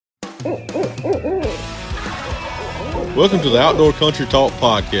Welcome to the Outdoor Country Talk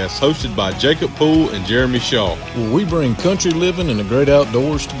Podcast, hosted by Jacob Poole and Jeremy Shaw, where we bring country living and the great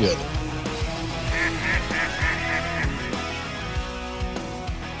outdoors together.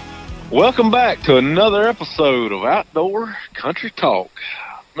 Welcome back to another episode of Outdoor Country Talk.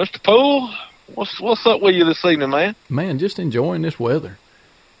 Mr. Poole, what's up with you this evening, man? Man, just enjoying this weather.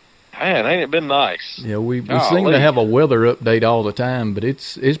 Man, ain't it been nice? Yeah, we seem to have a weather update all the time, but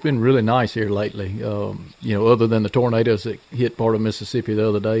it's been really nice here lately. Other than the tornadoes that hit part of Mississippi the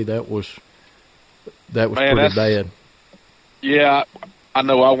other day, that was pretty bad. Yeah, I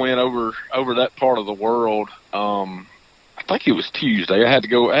know. I went over that part of the world. I think it was Tuesday. I had to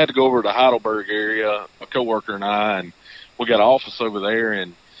go over to Heidelberg area, a coworker and I, and we got an office over there,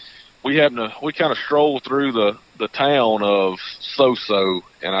 and we kind of strolled through the town of Soso,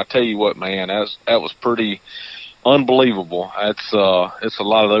 and I tell you what, man, that was pretty unbelievable. It's a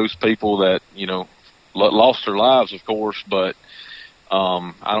lot of those people that, lost their lives, of course, but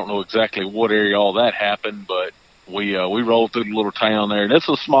I don't know exactly what area all that happened, but we rolled through the little town there, and it's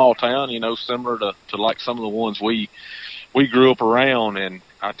a small town, similar to like some of the ones we grew up around, and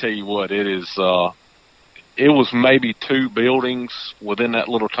I tell you what, it was maybe two buildings within that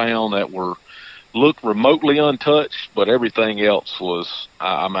little town that looked remotely untouched, but everything else was,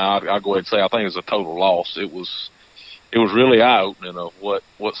 I'll go ahead and say, I think it was a total loss. It was really eye-opening of what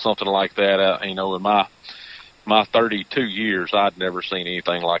something like that, in my 32 years, I'd never seen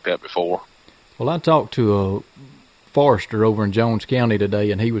anything like that before. Well, I talked to a forester over in Jones County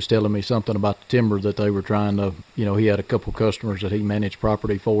today, and he was telling me something about the timber that they were trying to, he had a couple customers that he managed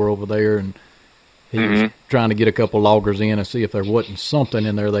property for over there, and he was trying to get a couple loggers in and see if there wasn't something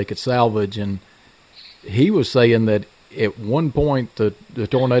in there they could salvage. And he was saying that at one point the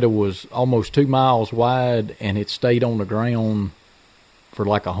tornado was almost 2 miles wide, and it stayed on the ground for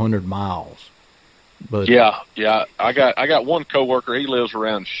like 100 miles. But yeah, I got one coworker. He lives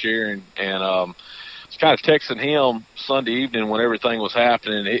around Sharon, and I was kind of texting him Sunday evening when everything was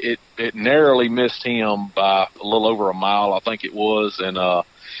happening. It narrowly missed him by a little over a mile, I think it was,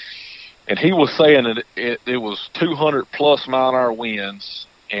 and he was saying that it was 200 plus mile an hour winds,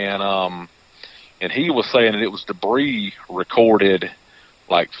 and he was saying that it was debris recorded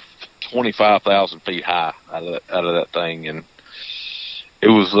like 25,000 feet high out of that thing, and it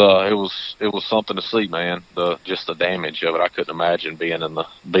was something to see, man. Just the damage of it. I couldn't imagine being in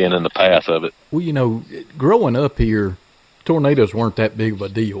the path of it. Well, growing up here, tornadoes weren't that big of a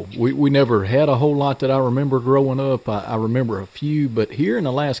deal. We never had a whole lot that I remember growing up. I remember a few, but here in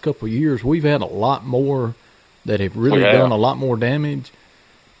the last couple of years, we've had a lot more that have really done a lot more damage.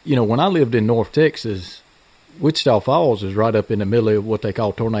 When I lived in North Texas, Wichita Falls is right up in the middle of what they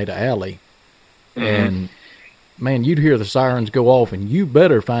call Tornado Alley. Mm-hmm. And, man, you'd hear the sirens go off, and you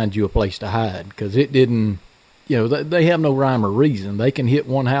better find you a place to hide, because it didn't, they have no rhyme or reason. They can hit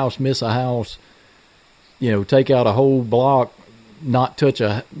one house, miss a house, take out a whole block, not touch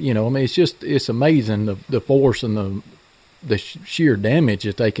it's amazing the force and the sheer damage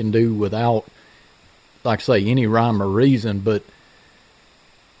that they can do without, like I say, any rhyme or reason. But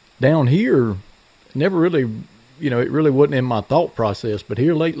down here, never really, it really wasn't in my thought process. But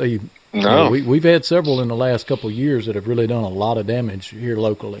here lately, no, we've had several in the last couple of years that have really done a lot of damage here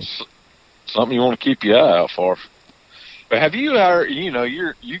locally. Something you want to keep your eye out for. But have you heard,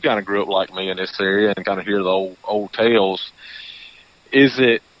 you kind of grew up like me in this area and kind of hear the old tales. If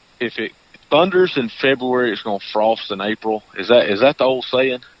it thunders in February, it's going to frost in April? Is that the old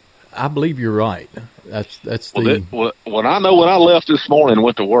saying? I believe you're right. That's when I left this morning and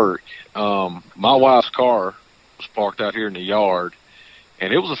went to work, my wife's car was parked out here in the yard,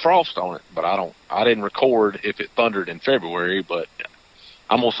 and it was a frost on it, but I didn't record if it thundered in February, but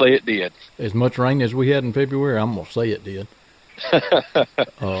I'm going to say it did. As much rain as we had in February, I'm going to say it did.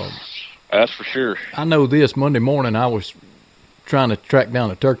 That's for sure. I know this Monday morning I was trying to track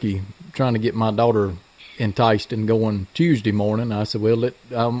down a turkey, trying to get my daughter enticed and going Tuesday morning. I said, well,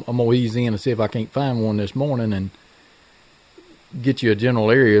 I'm going to ease in and see if I can't find one this morning and get you a general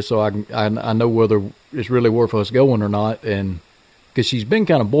area so I know whether it's really worth us going or not. And because she's been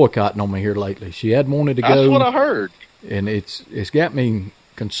kind of boycotting on me here lately. She had wanted to go. That's what I heard. And it's got me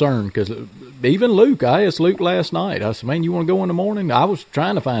concerned, because even Luke, I asked Luke last night, I said, man, you want to go in the morning? I was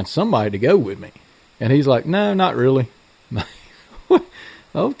trying to find somebody to go with me. And he's like, no, not really.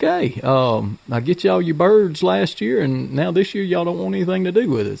 Okay. I get y'all your birds last year, and now this year y'all don't want anything to do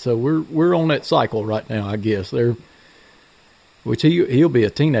with it. So we're on that cycle right now, I guess. Which he'll be a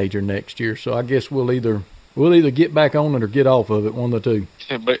teenager next year, so I guess we'll either get back on it or get off of it, one of the two.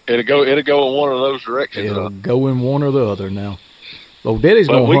 But it'll go in one of those directions. It'll go in one or the other now. Old Daddy's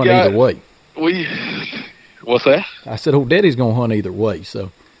going to hunt either way. What's that? I said Old Daddy's going to hunt either way.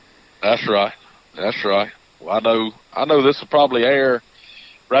 So that's right. Well, I know this will probably air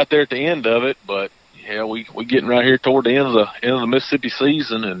right there at the end of it, but yeah, we getting right here toward the end of the Mississippi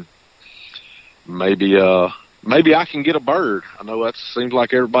season, and maybe I can get a bird. I know that seems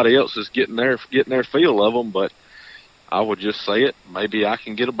like everybody else is getting their feel of them, but I would just say it. Maybe I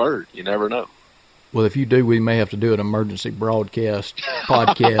can get a bird. You never know. Well, if you do, we may have to do an emergency podcast.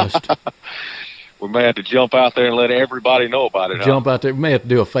 We may have to jump out there and let everybody know about it. Jump out there. We may have to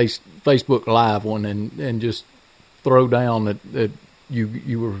do a Facebook Live one and just throw down that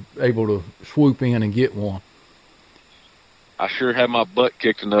you were able to swoop in and get one. I sure had my butt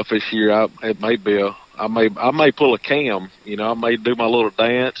kicked enough this year. I may pull a Cam. I may do my little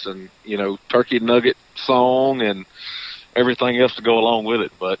dance and turkey nugget song and everything else to go along with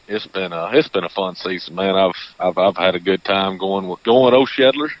it. But it's been a fun season, man. I've had a good time going with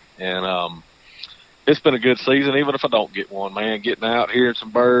O'Shedler, and it's been a good season. Even if I don't get one, man, getting out, hearing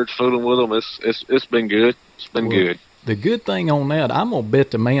some birds, fooling with them, it's been good. It's been good. The good thing on that, I'm gonna bet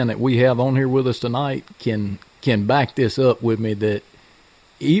the man that we have on here with us tonight can back this up with me that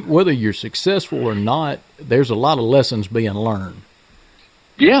whether you're successful or not, there's a lot of lessons being learned.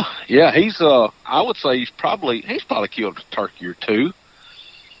 Yeah, he's I would say he's probably killed a turkey or two.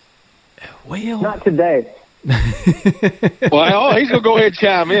 Well, not today. Well, he's gonna go ahead and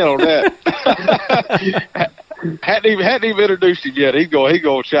chime in on that. hadn't even introduced him yet. He's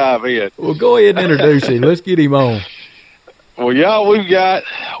gonna chime in. Well, go ahead and introduce him. Let's get him on. Well, y'all, we've got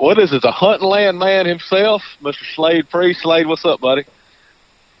the hunting land man himself, Mr. Slade Priest. Slade, what's up, buddy?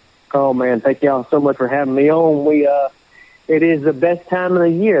 Oh man, thank y'all so much for having me on. It is the best time of the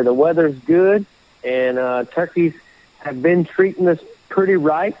year. The weather's good, and turkeys have been treating us pretty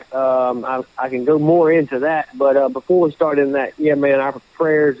right. I can go more into that, but before we start in that, yeah, man, our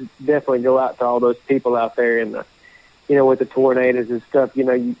prayers definitely go out to all those people out there in the, with the tornadoes and stuff.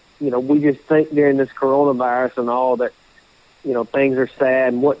 We just think during this coronavirus and all that, things are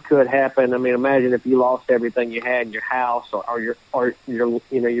sad and what could happen. I mean, imagine if you lost everything you had in your house or your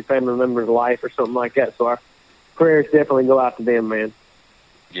family member's life or something like that. So our prayers definitely go out to them, man.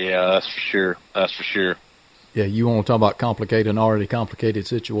 Yeah, that's for sure. That's for sure. Yeah, you want to talk about an already complicated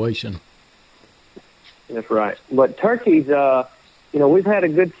situation. That's right. But turkeys, we've had a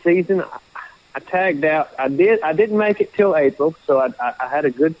good season. I tagged out. I didn't make it till April, so I had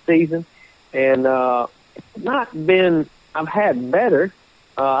a good season, and I've had better.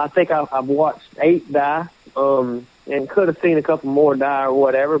 I think I've watched 8 die, and could have seen a couple more die or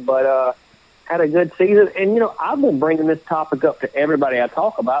whatever, but had a good season. And, I've been bringing this topic up to everybody I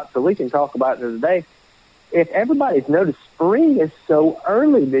talk about, so we can talk about it today. If everybody's noticed, spring is so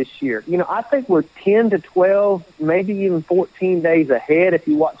early this year. I think we're 10 to 12, maybe even 14 days ahead if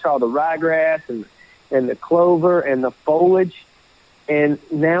you watch all the ryegrass and the clover and the foliage. And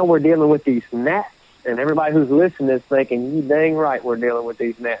now we're dealing with these gnats. And everybody who's listening is thinking, you dang right we're dealing with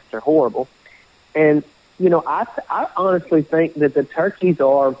these gnats. They're horrible. And, I honestly think that the turkeys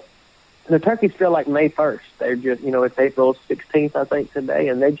feel like May 1st. They're just, it's April 16th, I think, today.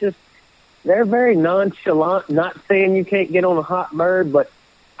 And they're very nonchalant, not saying you can't get on a hot bird, but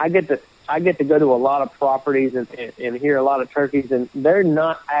I get to go to a lot of properties and hear a lot of turkeys, and they're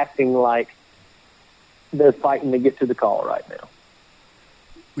not acting like they're fighting to get to the call right now.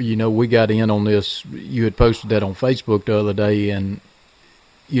 We got in on this. You had posted that on Facebook the other day, and,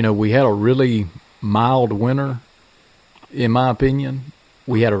 we had a really mild winter, in my opinion.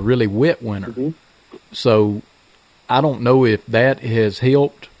 We had a really wet winter. Mm-hmm. So I don't know if that has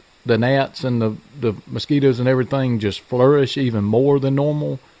helped the gnats and the mosquitoes and everything just flourish even more than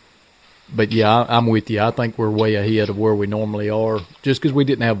normal. But, yeah, I'm with you. I think we're way ahead of where we normally are just because we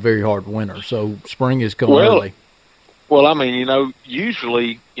didn't have a very hard winter. So spring is coming early. Well, I mean,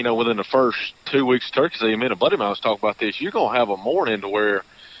 usually, within the first 2 weeks of turkey season, me and a buddy of mine was talking about this, you're going to have a morning to where,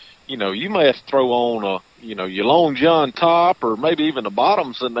 you may have to throw on your Long John top or maybe even the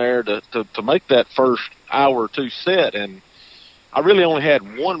bottoms in there to make that first hour or two set. And I really only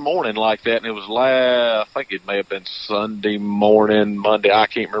had one morning like that, and it was I think it may have been Sunday morning, Monday. I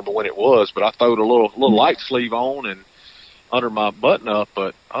can't remember when it was, but I throwed a little light sleeve on and under my button up.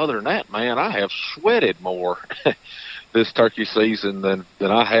 But other than that, man, I have sweated more this turkey season than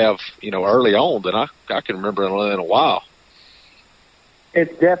I have, early on than I can remember in a while.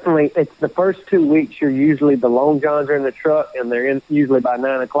 It's the first 2 weeks. You're usually the Long Johns are in the truck, and they're in usually by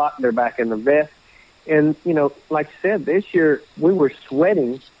 9 o'clock. They're back in the vest. And, like you said, this year we were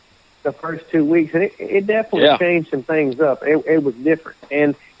sweating the first 2 weeks, and it definitely changed some things up. It was different.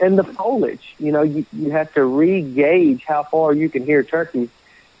 And the foliage, you have to re-gauge how far you can hear turkeys.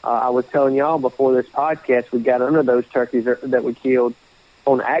 I was telling y'all before this podcast, we got under those turkeys that we killed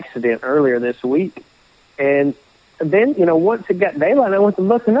on accident earlier this week. And then, once it got daylight, I went to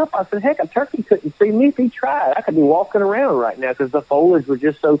looking up. I said, heck, a turkey couldn't see me if he tried. I could be walking around right now because the foliage was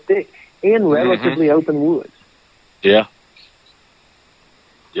just so thick and relatively open woods. Yeah.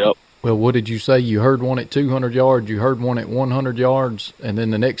 Yep. Well, what did you say? You heard one at 200 yards, you heard one at 100 yards, and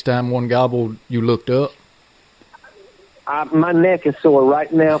then the next time one gobbled, you looked up? My neck is sore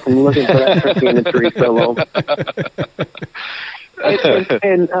right now from looking for that turkey in the tree so long.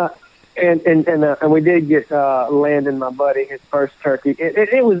 And we did get Landon, my buddy, his first turkey.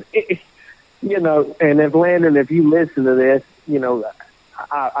 It was, and if Landon, if you listen to this,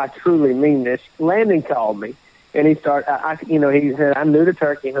 I truly mean this. Landon called me. And he started, he said, I'm new to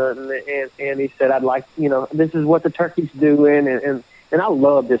turkey hunting, and he said, I'd like, this is what the turkey's doing, and I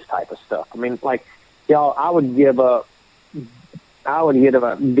love this type of stuff. I mean, like, y'all, I would give up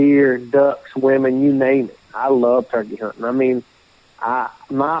deer, ducks, women, you name it. I love turkey hunting. I mean,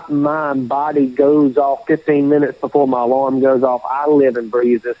 my body goes off 15 minutes before my alarm goes off. I live and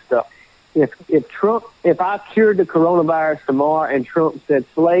breathe this stuff. If I cured the coronavirus tomorrow and Trump said,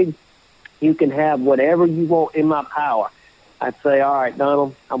 Slade, you can have whatever you want in my power, I'd say, all right,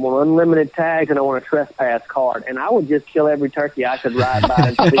 Donald, I want unlimited tags and I want a trespass card. And I would just kill every turkey I could ride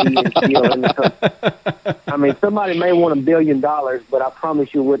by and see and kill in the country. I mean, somebody may want $1 billion, but I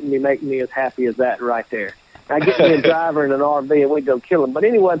promise you wouldn't be making me as happy as that right there. I get me a driver in an RV and we'd go kill him. But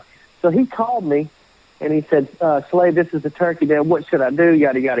anyway, so he called me and he said, Slade, this is the turkey there. What should I do?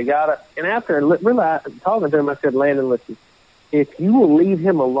 Yada, yada, yada. And after talking to him, I said, Landon, listen, if you will leave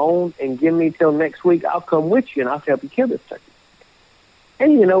him alone and give me till next week, I'll come with you and I'll help you kill this turkey.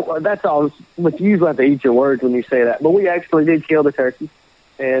 And, that's all. But you usually have to eat your words when you say that. But we actually did kill the turkey,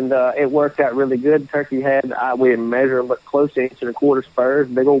 and it worked out really good. The turkey had, we didn't measure him, but close to 1 1/4 spurs,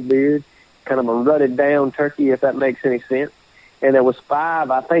 big old beard, kind of a rutted down turkey, if that makes any sense. And there was 5,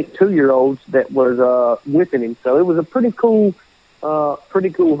 I think, 2-year-olds that was whipping him. So it was a pretty cool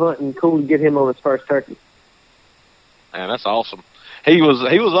hunt and cool to get him on his first turkey. Man, that's awesome. He was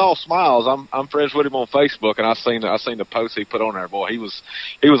all smiles. I'm friends with him on Facebook, and I seen the post he put on there. Boy, he was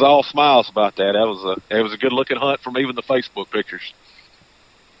all smiles about that. It was a good looking hunt from even the Facebook pictures.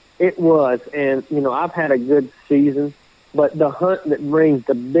 It was, and I've had a good season, but the hunt that brings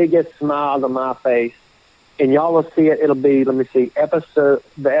the biggest smile to my face, and y'all will see it. It'll be the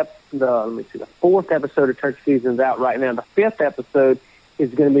 4th episode of turkey season's out right now. The 5th episode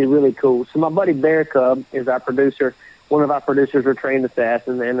is going to be really cool. So my buddy Bear Cub is our producer. One of our producers are Trained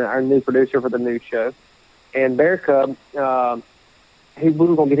Assassin and our new producer for the new show. And Bear Cub, we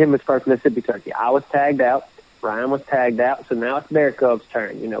were going to get him his first Mississippi turkey. I was tagged out. Ryan was tagged out. So now it's Bear Cub's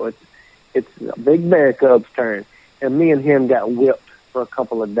turn. It's a big Bear Cub's turn. And me and him got whipped for a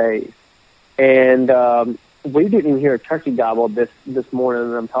couple of days. And we didn't even hear a turkey gobble this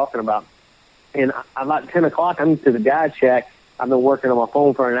morning that I'm talking about. And about 10 o'clock, I'm to the guide shack. I've been working on my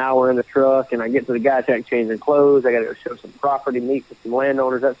phone for an hour in the truck, and I get to the guy shack changing clothes. I got to go show some property, meet with some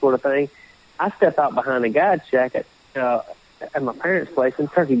landowners, that sort of thing. I step out behind the guide shack at my parents' place,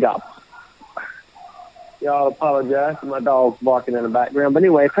 and turkey gobbles. Y'all apologize for my dogs barking in the background. But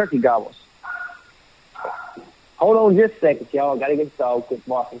anyway, turkey gobbles. Hold on just a second, y'all. I got to get the dog quit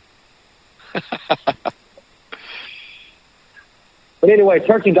barking. But anyway,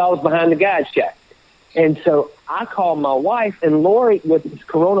 turkey gobbles behind the guide shack. And so I called my wife, and Lori, with this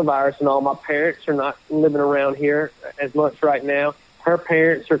coronavirus and all, my parents are not living around here as much right now. Her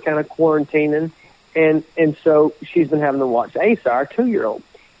parents are kind of quarantining, and so she's been having to watch Asa, our 2-year-old.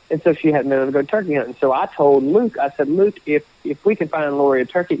 And so she hadn't been able to go turkey hunting. So I told Luke, I said, Luke, if we can find Lori a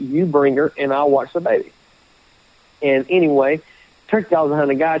turkey, you bring her, and I'll watch the baby. And anyway, turkey gobbles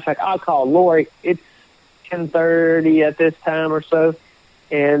behind the guide shack. I'll call Lori. It's 10:30 at this time or so,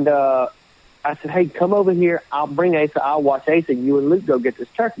 and I said, hey, come over here. I'll bring Asa. I'll watch Asa. You and Luke go get this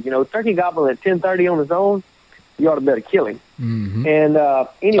turkey. Turkey gobbling at 10:30 on his own, you ought to better kill him. Mm-hmm. And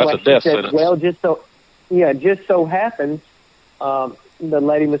anyway, she said, sentence. well, just so happens, the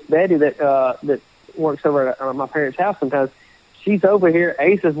lady, Miss Betty, that works over at my parents' house sometimes, she's over here.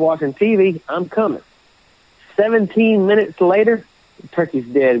 Asa's watching TV. I'm coming. 17 minutes later, the turkey's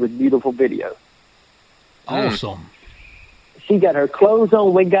dead with beautiful video. Awesome. She got her clothes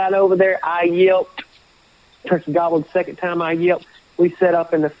on. We got over there. I yelped. Turkey gobbled the second time I yelped. We set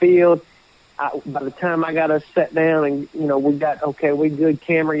up in the field. By the time I got us set down and, we got, okay, we good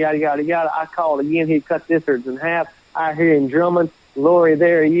camera, yada, yada, yada. I called again. He cut this in half. I hear him drumming. Lori,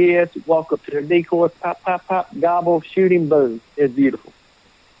 there he is. Walk up to the decoy, pop, pop, pop, gobble, shoot him, boom. It's beautiful.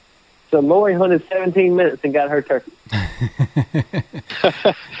 So Lori hunted 17 minutes and got her turkey.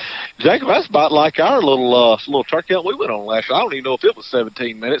 Jacob, that's about like our little turkey hunt we went on last year. I don't even know if it was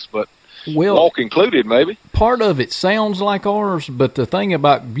 17 minutes, but walk included, maybe. Part of it sounds like ours, but the thing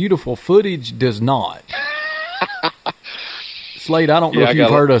about beautiful footage does not. Slade, I don't know if you've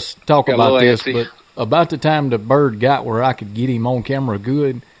heard us talk about this, but about the time the bird got where I could get him on camera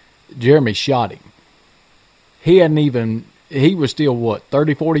good, Jeremy shot him. He was still,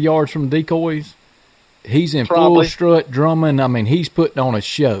 30, 40 yards from decoys? He's in full strut drumming. I mean, he's putting on a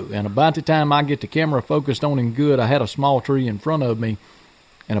show. And about the time I get the camera focused on him good, I had a small tree in front of me.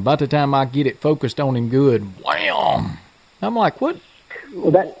 And about the time I get it focused on him good, wham! I'm like, what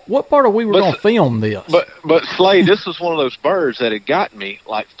part of we were going to film this? But Slade, this was one of those birds that had gotten me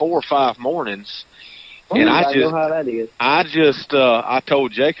like 4 or 5 mornings. And I know how that is. I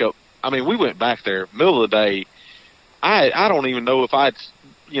told Jacob, I mean, we went back there, middle of the day. I don't even know if I'd,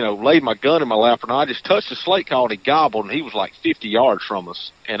 laid my gun in my lap or not. I just touched the slate call and he gobbled, and he was like 50 yards from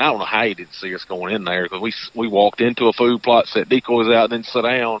us. And I don't know how he didn't see us going in there, because we walked into a food plot, set decoys out, and then sit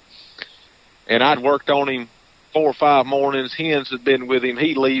down. And I'd worked on him 4 or 5 mornings. Hens had been with him.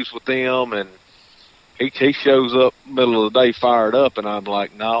 He leaves with them, and he shows up middle of the day fired up, and I'm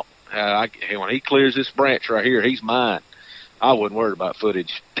like, no, when he clears this branch right here, he's mine. I wasn't worried about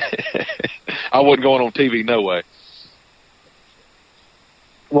footage. I wasn't going on TV, no way.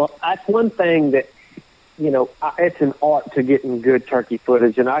 Well, that's one thing that, it's an art to getting good turkey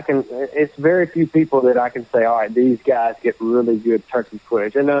footage, and it's very few people that I can say, all right, these guys get really good turkey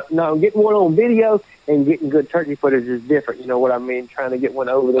footage. And now getting one on video and getting good turkey footage is different. You know what I mean? Trying to get one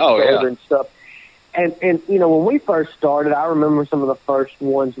over the shoulder and stuff. And when we first started, I remember some of the first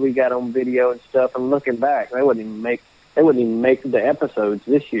ones we got on video and stuff, and looking back, they wouldn't even make the episodes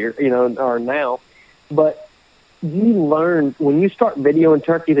this year, or now. But you learn when you start videoing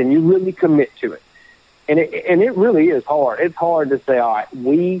turkeys and you really commit to it. And it really is hard. It's hard to say, all right,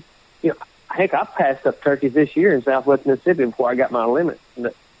 heck, I passed up turkeys this year in Southwest Mississippi before I got my limit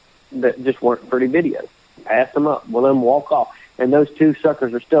that just weren't pretty videos. Passed them up. Well, then walk off. And those 2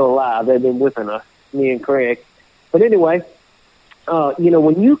 suckers are still alive. They've been whipping us, me and Craig. But anyway,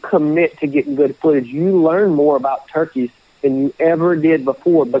 when you commit to getting good footage, you learn more about turkeys than you ever did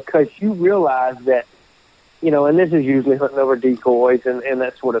before, because you realize that, and this is usually hunting over decoys and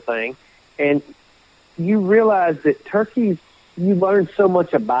that sort of thing. And you realize that turkeys, you learn so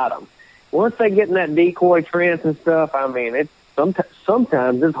much about them. Once they get in that decoy trance and stuff, I mean,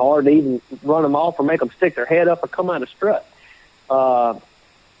 sometimes it's hard to even run them off or make them stick their head up or come out of strut.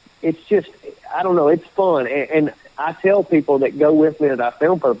 It's just, I don't know, it's fun. And I tell people that go with me that I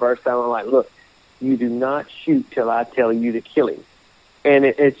film for the first time, I'm like, look, you do not shoot till I tell you to kill him. And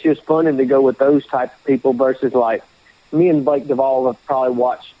it's just fun to go with those types of people versus like me and Blake Duvall have probably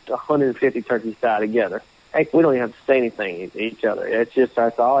watched 150 turkeys die together. Heck, we don't even have to say anything to each other. It's just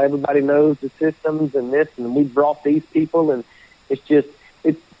that's all. Everybody knows the systems and this, and we brought these people, and it's just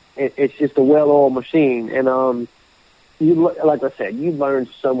a well-oiled machine. And like I said, you learn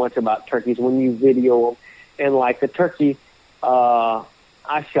so much about turkeys when you video them. And like the turkey,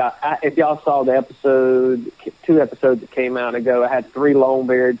 if y'all saw the 2 episodes that came out ago, I had 3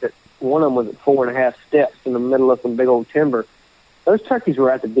 longbeards. One of them was at 4.5 steps in the middle of some big old timber. Those turkeys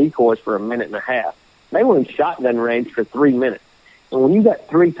were at the decoys for 1.5 minutes. They were in shotgun range for 3 minutes. And when you got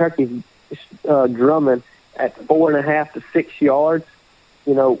 3 turkeys drumming at 4.5 to 6 yards,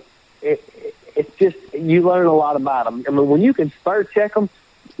 it's just, you learn a lot about them. I mean, when you can spur check them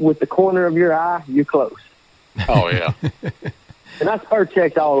with the corner of your eye, you're close. Oh, yeah. And I spur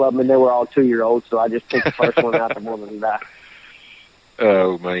checked all of them, and they were all 2-year-olds, so I just picked the first one out, the one that died.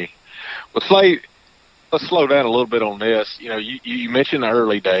 Oh, man. Well, Slade, let's slow down a little bit on this. You mentioned the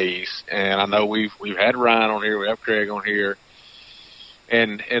early days, and I know we've had Ryan on here, we have Craig on here,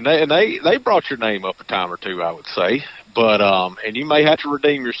 and they brought your name up a time or two, I would say. But and you may have to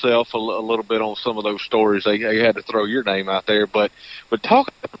redeem yourself a little bit on some of those stories. They had to throw your name out there. But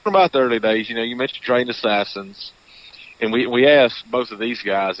talk about the early days. You mentioned Trained Assassins, and we asked both of these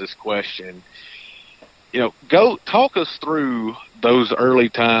guys this question. Go talk us through those early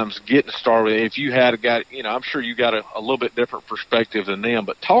times getting started. If you had I'm sure you got a little bit different perspective than them,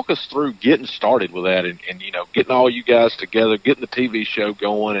 but talk us through getting started with that and getting all you guys together, getting the TV show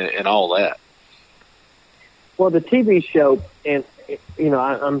going and all that. Well, the TV show, and,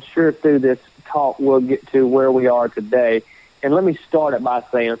 I'm sure through this talk we'll get to where we are today. And let me start it by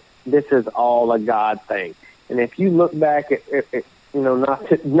saying this is all a God thing. And if you look back at not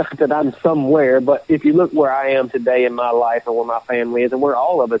that I'm somewhere, but if you look where I am today in my life and where my family is and where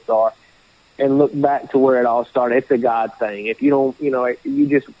all of us are, and look back to where it all started, it's a God thing. If you don't,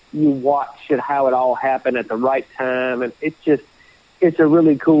 you watch it, how it all happened at the right time, and it's a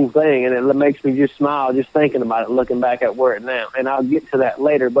really cool thing, and it makes me just smile just thinking about it, looking back at where it now. And I'll get to that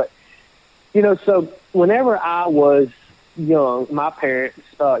later. But, so whenever I was young, my parents,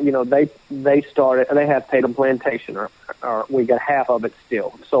 they have Tatum Plantation, or we got half of it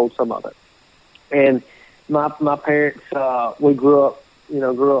still, sold some of it. And my parents, we grew up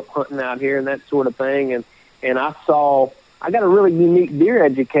hunting out here and that sort of thing. And I got a really unique deer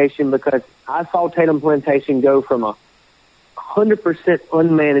education because I saw Tatum Plantation go from a 100%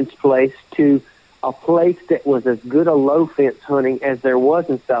 unmanaged place to a place that was as good a low fence hunting as there was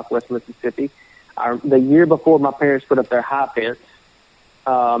in Southwest Mississippi. The year before my parents put up their high fence,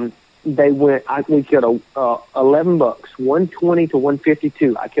 we killed 11 bucks, 120 to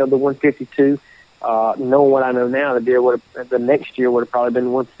 152. I killed the 152. Knowing what I know now, the next year would have probably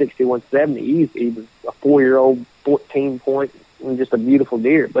been 160, 170 easy. He was a 4-year-old, 14 point, and just a beautiful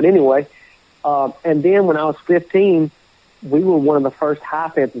deer. But anyway, and then when I was 15, we were one of the first high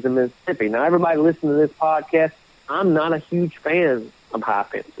fences in Mississippi. Now, everybody listening to this podcast, I'm not a huge fan of high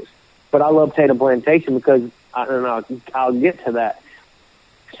fences, but I love Tatum Plantation because I'll get to that.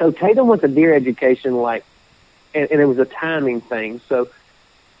 So Tatum was a deer education, and it was a timing thing. So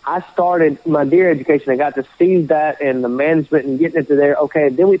I started my deer education. I got to see that and the management and getting into there. Okay,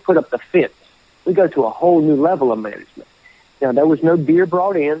 then we put up the fence. We go to a whole new level of management. Now, there was no deer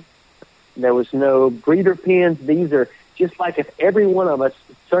brought in. There was no breeder pens. These are just like if every one of us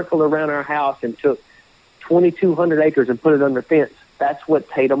circled around our house and took 2,200 acres and put it under fence. That's what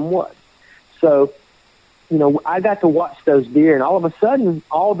Tatum was. So, I got to watch those deer, and all of a sudden,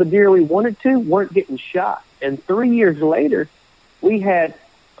 all the deer we wanted to weren't getting shot. And 3 years later, we had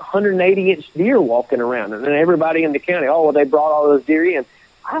 180-inch deer walking around, and then everybody in the county, they brought all those deer in.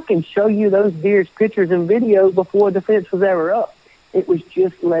 I can show you those deer's pictures and videos before the fence was ever up. It was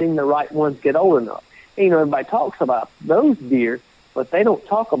just letting the right ones get old enough. And, everybody talks about those deer, but they don't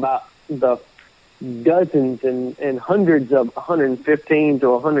talk about the dozens and hundreds of 115 to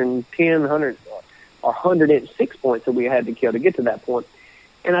 110, 100 or 100-inch 6-points that we had to kill to get to that point.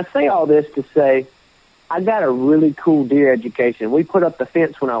 And I say all this to say I got a really cool deer education. We put up the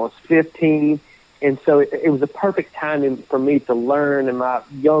fence when I was 15, and so it was a perfect timing for me to learn and my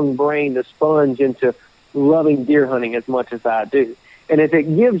young brain to sponge into loving deer hunting as much as I do. And if it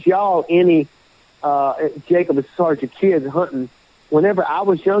gives y'all any, Jacob, as far as your kids hunting, whenever I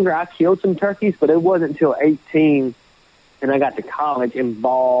was younger, I killed some turkeys, but it wasn't until 18 and I got to college and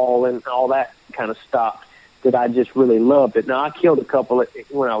ball and all that kind of stopped that I just really loved it. Now, I killed a couple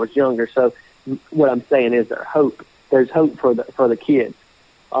when I was younger, so what I'm saying is there's hope. There's hope for the kids.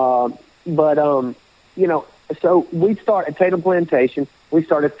 So we started at Tatum Plantation. We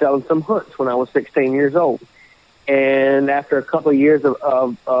started selling some hunts when I was 16 years old. And after a couple of years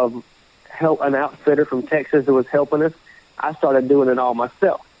of help, an outfitter from Texas that was helping us, I started doing it all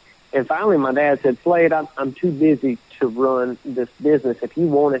myself. And finally, my dad said, Slade, I'm too busy to run this business. If you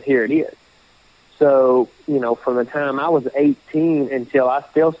want it, here it is. So, from the time I was 18 until I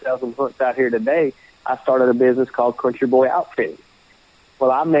still sell some hunts out here today, I started a business called Country Boy Outfitting.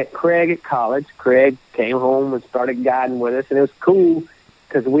 Well, I met Craig at college. Craig came home and started guiding with us, and it was cool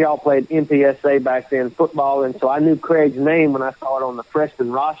because we all played MPSA back then, football, and so I knew Craig's name when I saw it on the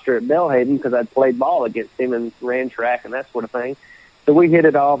freshman roster at Belhaven because I'd played ball against him and ran track and that sort of thing. So we hit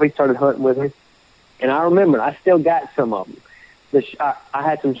it off. He started hunting with me, and I remember I still got some of them. I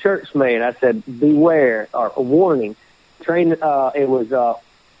had some shirts made. I said, beware, or a warning. It was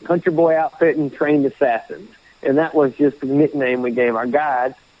Country Boy Outfitting Trained Assassins. And that was just the nickname we gave our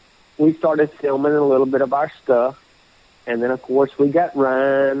guides. We started filming a little bit of our stuff. And then, of course, we got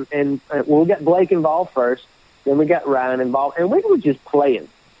Ryan. We got Blake involved first. Then we got Ryan involved. And we were just playing.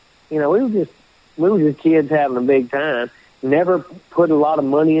 We were just kids having a big time. Never put a lot of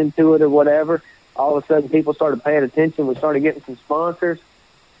money into it or whatever. All of a sudden, people started paying attention. We started getting some sponsors.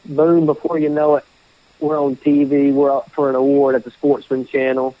 Boom, before you know it, we're on TV. We're up for an award at the Sportsman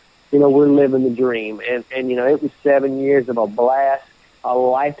Channel. We're living the dream. And it was 7 years of a blast, a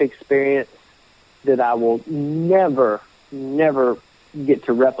life experience that I will never get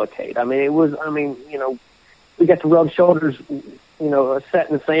to replicate. We got to rub shoulders, sat in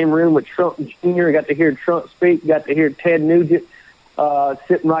the same room with Trump Jr., got to hear Trump speak, got to hear Ted Nugent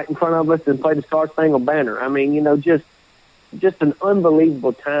sitting right in front of us and play the Star Spangled Banner. Just an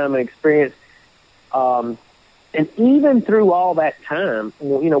unbelievable time and experience. And even through all that time,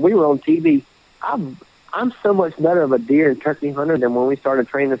 we were on TV. I'm so much better of a deer and turkey hunter than when we started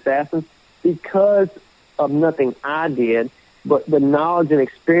training assassins because of nothing I did, but the knowledge and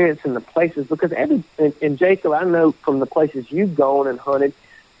experience in the places. Because and Jacob, I know from the places you've gone and hunted,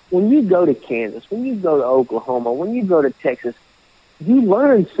 when you go to Kansas, when you go to Oklahoma, when you go to Texas, you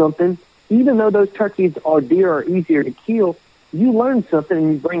learn something. Even though those turkeys or deer are easier to kill, you learn something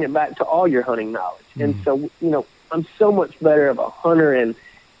and you bring it back to all your hunting knowledge. And so, I'm so much better of a hunter and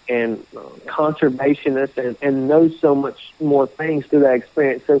conservationist and know so much more things through that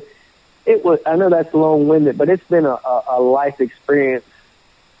experience. So I know that's long-winded, but it's been a life experience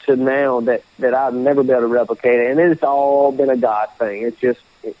to now that I've never been able to replicate it. And it's all been a God thing. It's just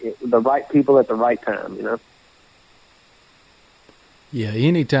the right people at the right time, Yeah,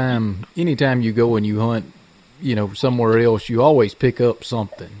 anytime you go and you hunt, somewhere else, you always pick up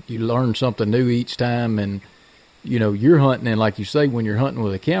something. You learn something new each time, and you're hunting, and like you say, when you're hunting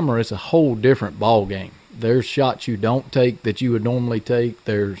with a camera, it's a whole different ball game. There's shots you don't take that you would normally take.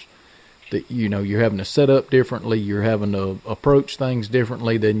 There's you're having to set up differently. You're having to approach things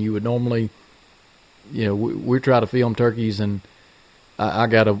differently than you would normally. We try to film turkeys, and I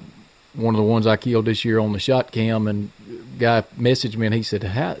got one of the ones I killed this year on the shot cam, and guy messaged me and he said,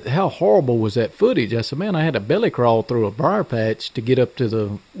 how horrible was that footage? I said, man, I had to belly crawl through a briar patch to get up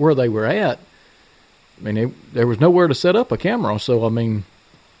to where they were at. I mean, there was nowhere to set up a camera, so I mean,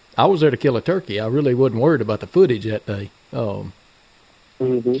 I was there to kill a turkey. I really wasn't worried about the footage that day. To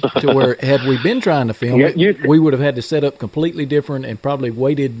where had we been trying to film it, we would have had to set up completely different and probably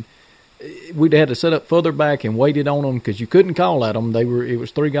waited. We'd had to set up further back and waited on them because you couldn't call at them. It was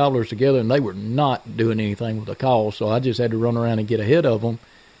 3 gobblers together, and they were not doing anything with the call. So I just had to run around and get ahead of them,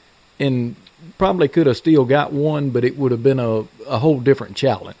 and probably could have still got one, but it would have been a whole different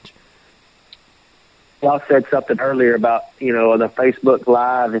challenge. Y'all said something earlier about the Facebook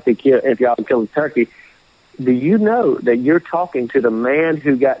Live. If y'all kill a turkey, do you know that you're talking to the man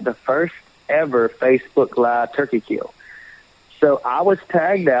who got the first ever Facebook Live turkey kill? So I was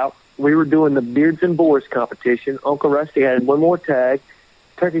tagged out. We were doing the Beards and Boars competition. Uncle Rusty had one more tag.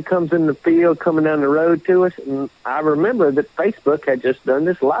 Turkey comes in the field, coming down the road to us, and I remember that Facebook had just done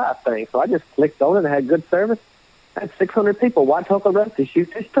this live thing. So I just clicked on it and had good service. I had 600 people watch Uncle Rusty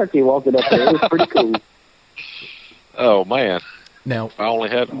shoot this turkey walking up there. It was pretty cool. Oh, man. Now, I only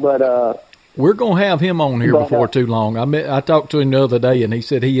had... But, we're going to have him on here before too long. I talked to him the other day, and he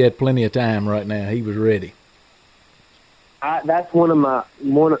said he had plenty of time right now. He was ready. That's me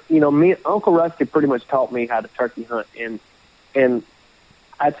and Uncle Rusty pretty much taught me how to turkey hunt, and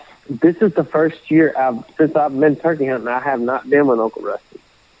this is the first year since I've been turkey hunting, I have not been with Uncle Rusty.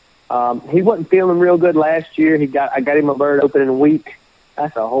 He wasn't feeling real good last year. I got him a bird opening a week.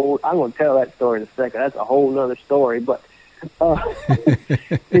 I'm going to tell that story in a second. That's a whole nother story, but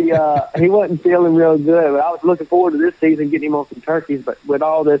he wasn't feeling real good. But I was looking forward to this season, getting him on some turkeys. But with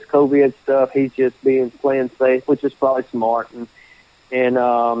all this COVID stuff, he's just playing safe, which is probably smart.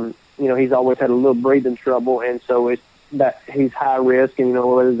 And he's always had a little breathing trouble, and so it's that he's high risk, and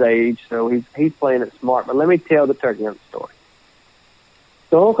with his age, so he's playing it smart. But let me tell the turkey hunting story.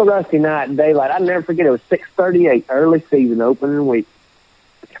 So Uncle Rusty night and daylight, I'll never forget. It was 6:38, early season, opening week.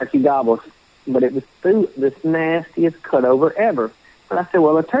 Turkey gobbles. But it was through this nastiest cutover ever. But I said,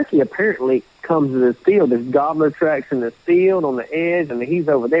 well, a turkey apparently comes to this field. There's gobbler tracks in this field on the edge, and he's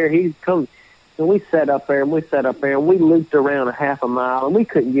over there. He's coming. So we sat up there, and we looped around a half a mile, and we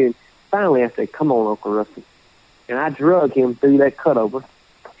couldn't get him. Finally, I said, come on, Uncle Rusty. And I drug him through that cutover,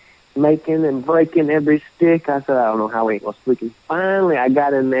 making and breaking every stick. I said, I don't know how we ain't going to sneak him. Finally, I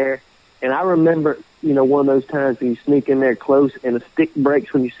got in there, and I remember, one of those times when you sneak in there close and a stick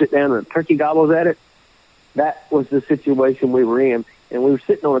breaks when you sit down and the turkey gobbles at it. That was the situation we were in. And we were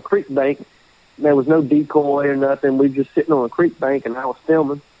sitting on a creek bank. There was no decoy or nothing. We were just sitting on a creek bank, and I was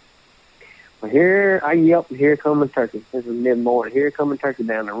filming. Well, here I yelped, here come a turkey. This was mid-morning. Here come a turkey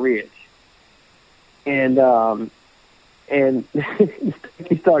down the ridge. And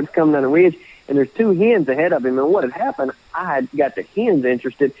he starts coming down the ridge, and there's 2 hens ahead of him. And what had happened, I had got the hens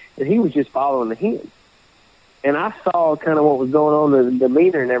interested, and he was just following the hens. And I saw kind of what was going on, the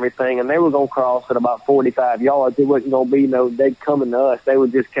demeanor and everything, and they were going to cross at about 45 yards. It wasn't going to be they'd coming to us. They were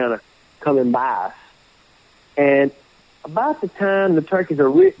just kind of coming by us. And about the time the turkeys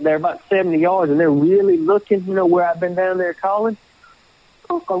they're about 70 yards, and they're really looking, where I've been down there calling,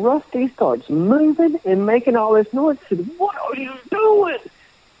 Uncle Rusty starts moving and making all this noise. I said, what are you doing?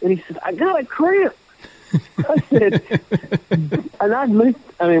 And he said, I got a cramp. I said, and me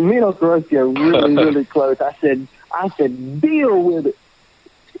and Uncle Rusty are really, really close. I said, deal with it.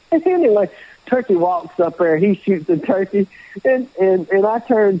 And anyway, turkey walks up there. He shoots the turkey, and I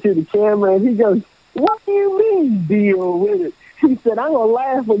turn to the camera, and he goes, What do you mean, deal with it? He said, I'm going to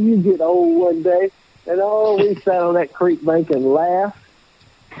laugh when you get old one day. And we sat on that creek bank and laughed.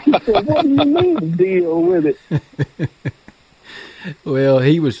 He said, what do you mean, deal with it? Well,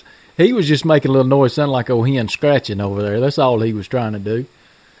 he was just making a little noise, sounding like a hen scratching over there. That's all he was trying to do.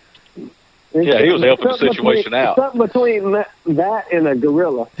 Yeah, he was helping the situation out. Something between that and a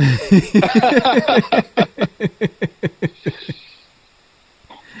gorilla.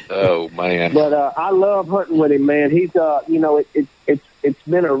 Oh man! But I love hunting with him, man. He's it's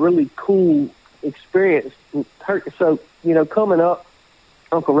been a really cool experience. So coming up,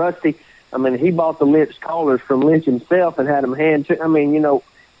 Uncle Rusty, I mean, he bought the Lynch collars from Lynch himself and had them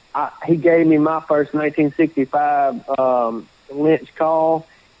he gave me my first 1965 Lynch call,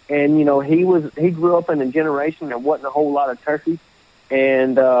 and he grew up in a generation that wasn't a whole lot of turkeys.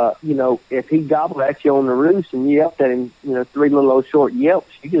 And, if he gobbled at you on the roost and yelped at him, 3 little old short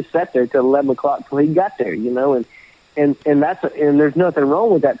yelps, you just sat there till 11 o'clock till he got there, and there's nothing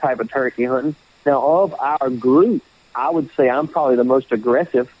wrong with that type of turkey hunting. Now, of our group, I would say I'm probably the most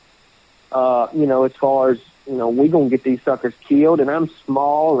aggressive, as far as, we're going to get these suckers killed. And I'm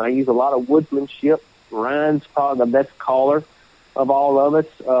small and I use a lot of woodsmanship. Ryan's probably the best caller of all of us,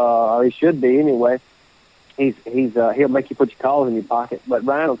 or he should be anyway. He'll make you put your calls in your pocket. But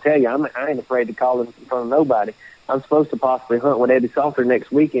Ryan will tell you, I ain't afraid to call in front of nobody. I'm supposed to possibly hunt with Eddie Salter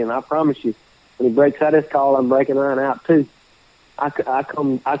next weekend. I promise you, when he breaks out his call, I'm breaking Ryan out too. I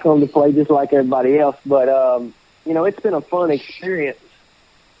come to play just like everybody else. But, it's been a fun experience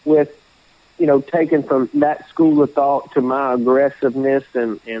with, taking from that school of thought to my aggressiveness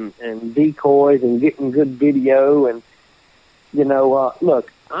and decoys and getting good video. And,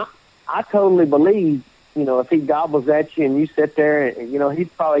 look, I totally believe, if he gobbles at you and you sit there and, you're going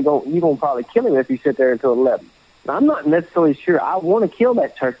to probably kill him if you sit there until 11. Now, I'm not necessarily sure I want to kill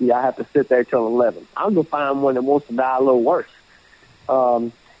that turkey. I have to sit there till 11. I'll go find one that wants to die a little worse.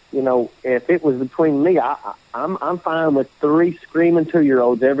 If it was between me, I'm fine with 3 screaming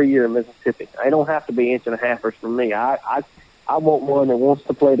 2-year-olds every year in Mississippi. They don't have to be 1.5-inchers for me. I want one that wants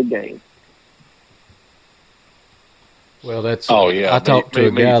to play the game. Well, that's. Oh yeah, I talked to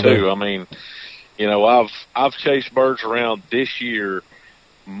a guy too. I mean, I've chased birds around this year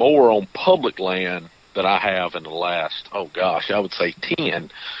more on public land than I have in the last, I would say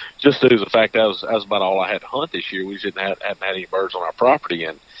 10, just due to the fact that was about all I had to hunt this year. We just hadn't had any birds on our property,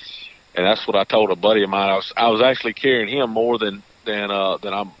 and that's what I told a buddy of mine. I was actually carrying him more than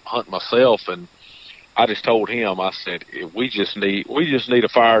I'm hunting myself, and I just told him, I said, we just need a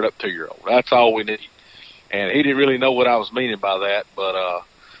fired up 2-year-old. That's all we need. And he didn't really know what I was meaning by that, but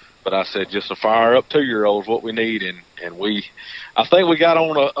I said just a fire up 2-year-old is what we need, and I think we got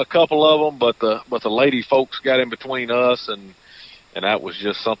on a couple of them, but the lady folks got in between us, and that was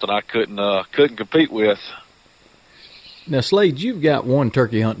just something I couldn't compete with. Now, Slade, you've got one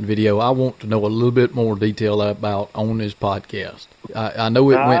turkey hunting video I want to know a little bit more detail about on this podcast. I know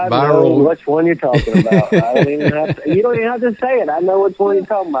it went viral. I know which one you're talking about. You don't even have to say it. I know which one you're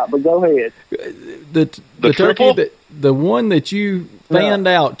talking about, but go ahead. The turkey, the one that you fanned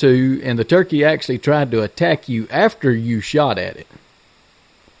out to, and the turkey actually tried to attack you after you shot at it.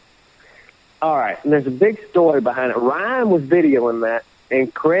 All right, and there's a big story behind it. Ryan was videoing that,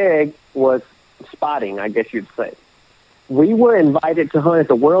 and Craig was spotting, I guess you'd say. We were invited to hunt at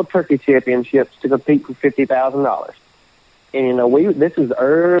the World Turkey Championships to compete for $50,000. And, this was the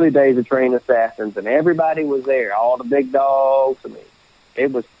early days of Trained Assassins, and everybody was there, all the big dogs. I mean,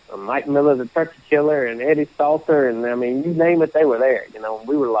 it was Mike Miller, the turkey killer, and Eddie Salter, and, you name it, they were there.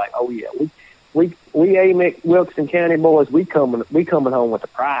 We were like, oh, yeah, we Amec, Wilkes County boys, we coming home with the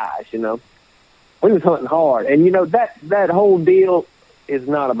prize, We was hunting hard. And, that whole deal is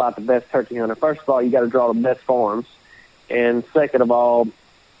not about the best turkey hunter. First of all, you got to draw the best farms. And second of all,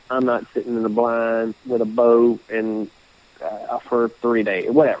 I'm not sitting in the blind with a bow and for 3 days,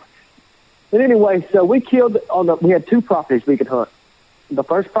 whatever. But anyway, so we killed we had 2 properties we could hunt. The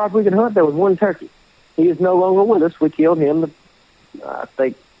first property we could hunt, there was 1 turkey. He is no longer with us. We killed him. I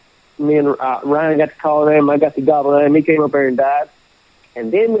think me and Ryan got to call him. I got to gobble him. He came up there and died.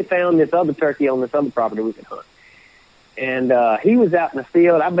 And then we found this other turkey on this other property we could hunt. And he was out in the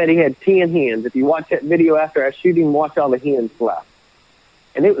field. I bet he had 10 hens. If you watch that video after I shoot him, watch all the hens fly.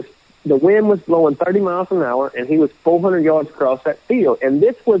 And the wind was blowing 30 miles an hour, and he was 400 yards across that field. And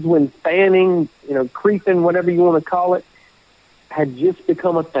this was when fanning, creeping, whatever you want to call it, had just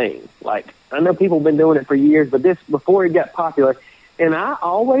become a thing. Like, I know people have been doing it for years, but this, before it got popular, and I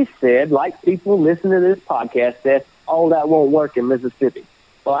always said, like people listening to this podcast, that that won't work in Mississippi.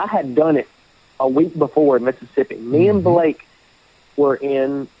 Well, I had done it a week before in Mississippi. Me and Blake were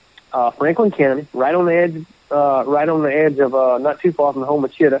in Franklin County, right on the edge of not too far from the home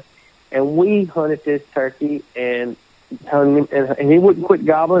of Chitta, and we hunted this turkey and he wouldn't quit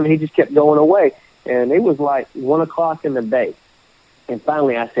gobbling. He just kept going away, and it was like 1 o'clock in the day. And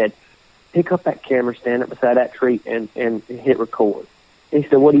finally, I said, "Pick up that camera, stand up beside that tree, and hit record." And he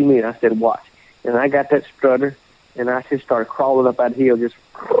said, "What do you mean?" I said, "Watch." And I got that strutter, and I just started crawling up that hill, just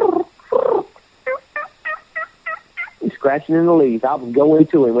scratching in the leaves. I was going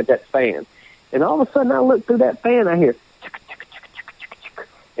to him with that fan. And all of a sudden, I look through that fan, I hear,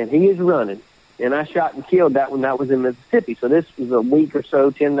 and he is running. And I shot and killed that one. That was in Mississippi. So this was a week or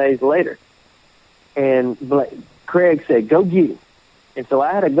so, 10 days later. And Craig said, "Go get him." And so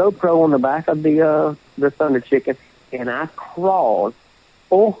I had a GoPro on the back of the Thunder Chicken, and I crawled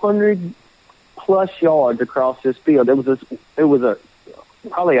 400-plus yards across this field. It was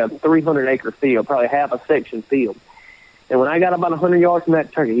probably a 300-acre field, probably half a section field. And when I got about 100 yards from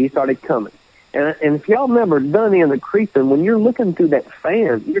that turkey, he started coming. And if y'all remember Dunny and the Creeping, when you're looking through that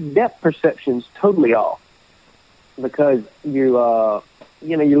fan, your depth perception's totally off because you're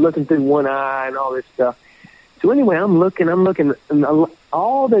looking through one eye and all this stuff. So anyway, I'm looking, and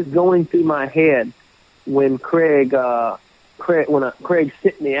all that's going through my head when Craig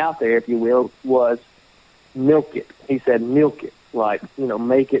sent me out there, if you will, was milk it. He said, "Milk it," like,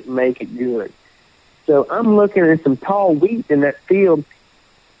 make it good. So I'm looking at some tall wheat in that field,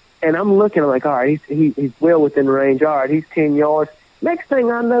 and I'm looking, I'm like, all right, he's well within range. All right, he's 10 yards. Next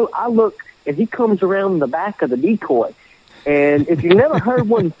thing I know, I look, and he comes around the back of the decoy. And if you never heard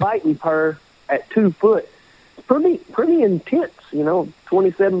one fighting purr at 2 foot, it's pretty intense,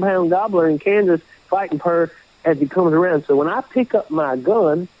 27-pound gobbler in Kansas fighting purr as he comes around. So when I pick up my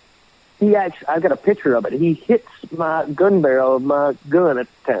gun, I've got a picture of it. He hits my gun barrel of my gun at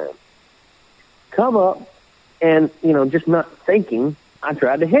the time. Come up, and, just not thinking, I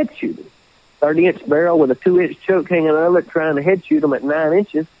tried to head shoot him. 30-inch barrel with a 2-inch choke hanging over it, trying to head shoot him at 9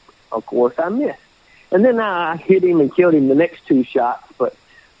 inches. Of course, I missed. And then I hit him and killed him the next 2 shots. But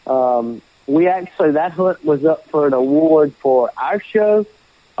that hunt was up for an award for our show.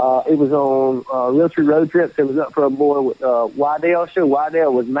 It was on Realtree Road Trips. It was up for a award with Waddell show.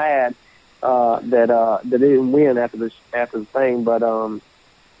 Waddell was mad that they didn't win after the thing, but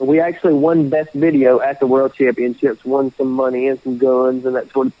we actually won Best Video at the World Championships, won some money and some guns and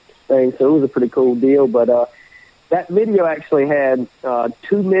that sort of thing, so it was a pretty cool deal. But that video actually had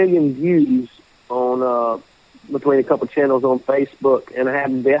 2 million views on between a couple channels on Facebook, and I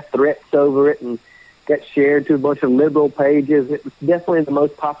had death threats over it and got shared to a bunch of liberal pages. It was definitely the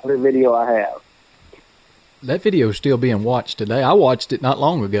most popular video I have. That video is still being watched today. I watched it not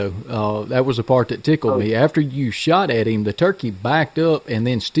long ago. That was the part that tickled me. After you shot at him, the turkey backed up and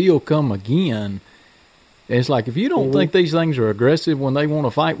then still come again. And it's like, if you don't think these things are aggressive when they want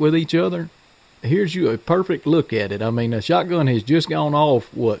to fight with each other, here's you a perfect look at it. I mean, the shotgun has just gone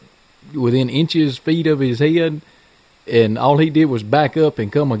off, within feet of his head, and all he did was back up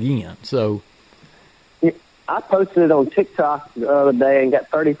and come again. So I posted it on TikTok the other day and got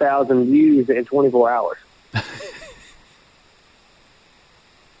 30,000 views in 24 hours.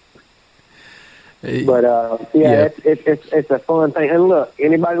 But it's a fun thing. And look,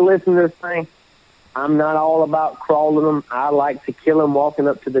 anybody listening to this thing, I'm not all about crawling them. I like to kill them walking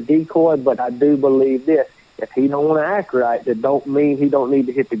up to the decoy, but I do believe this: if he don't want to act right, that don't mean he don't need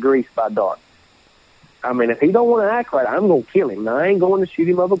to hit the grease by dark. I mean, if he don't want to act right, I'm gonna kill him. Now, I ain't going to shoot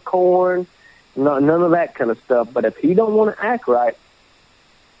him over corn, none of that kind of stuff. But if he don't want to act right,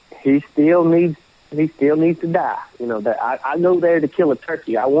 he still needs to die. That I go there to kill a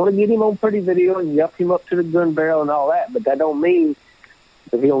turkey. I want to get him on pretty video and yup him up to the gun barrel and all that, but that don't mean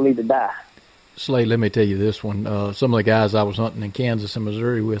that he don't need to die. Slade, let me tell you this one. Some of the guys I was hunting in Kansas and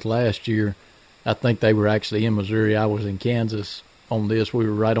Missouri with last year, I think they were actually in Missouri. I was in Kansas on this. We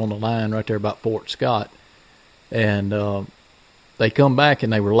were right on the line right there about Fort Scott. And they come back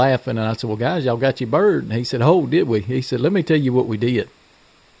and they were laughing, and I said, "Well, guys, y'all got your bird?" And he said, "Oh, did we?" He said, "Let me tell you what we did."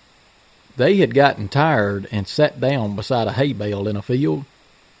 They had gotten tired and sat down beside a hay bale in a field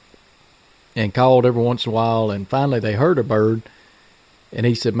and called every once in a while, and finally they heard a bird. And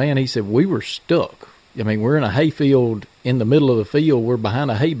he said, we were stuck. I mean, we're in a hay field in the middle of the field. We're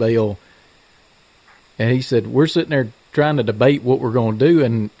behind a hay bale. And he said, we're sitting there trying to debate what we're going to do.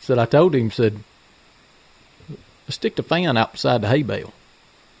 And said, I told him, stick the fan outside the hay bale.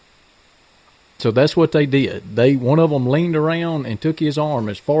 So that's what they did. One of them leaned around and took his arm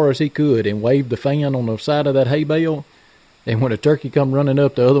as far as he could and waved the fan on the side of that hay bale. And when a turkey come running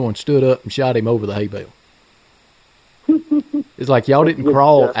up, the other one stood up and shot him over the hay bale. It's like, y'all didn't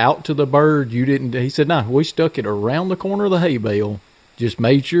crawl out to the bird. You didn't. He said, no, we stuck it around the corner of the hay bale, just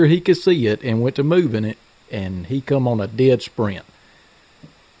made sure he could see it and went to moving it, and he come on a dead sprint.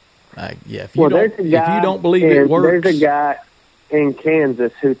 If you don't believe it works, there's a guy in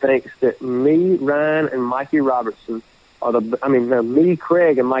Kansas who thinks that me, Ryan, and Mikey Robertson me,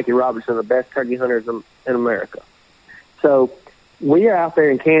 Craig, and Mikey Robertson are the best turkey hunters in America. So we are out there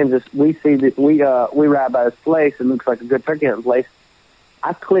in Kansas. We see that we ride by this place. It looks like a good turkey hunting place.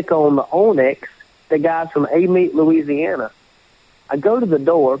 I click on the Onyx, the guy from Amite, Louisiana. I go to the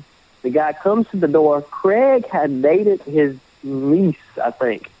door. The guy comes to the door. Craig had dated his niece, I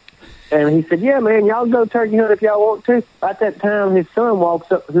think. And he said, yeah, man, y'all go turkey hunt if y'all want to. At that time, his son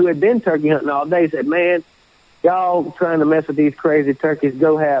walks up, who had been turkey hunting all day, said, man, y'all trying to mess with these crazy turkeys,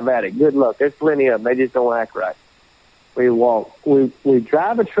 go have at it. Good luck. There's plenty of them. They just don't act right. We walk. We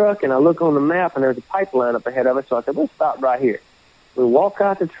drive a truck, and I look on the map, and there's a pipeline up ahead of us. So I said, let's stop right here. We walk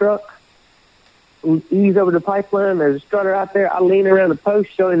out the truck. We ease over the pipeline. There's a strutter out there. I lean around the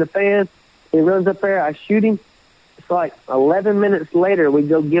post, show him the fan. He runs up there. I shoot him. It's like 11 minutes later, we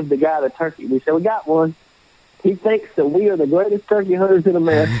go give the guy the turkey. We say, we got one. He thinks that we are the greatest turkey hunters in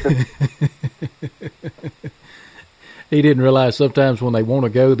America. He didn't realize sometimes when they want to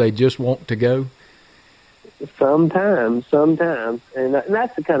go, they just want to go. Sometimes. And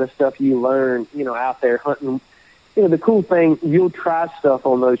that's the kind of stuff you learn, out there hunting. The cool thing, you'll try stuff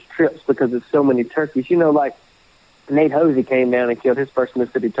on those trips because there's so many turkeys. Like Nate Hosey came down and killed his first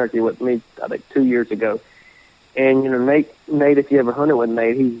Mississippi turkey with me, I think, 2 years ago. And, Nate, if you ever hunted with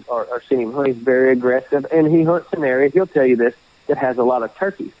Nate, or seen him hunt, he's very aggressive. And he hunts an area, he'll tell you this, that has a lot of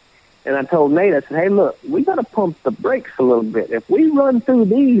turkeys. And I told Nate, I said, hey, look, we got to pump the brakes a little bit. If we run through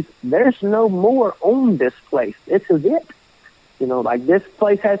these, there's no more on this place. This is it. Like this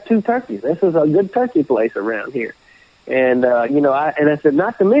place has 2 turkeys. This is a good turkey place around here. And, I said,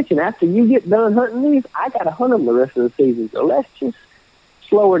 not to mention, after you get done hunting these, I got to hunt them the rest of the season. So let's just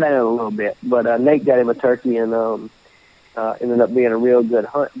slow her down a little bit. But Nate got him a turkey and ended up being a real good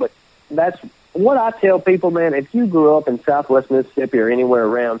hunt. But that's what I tell people, man. If you grew up in Southwest Mississippi or anywhere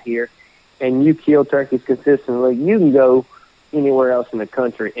around here and you kill turkeys consistently, you can go anywhere else in the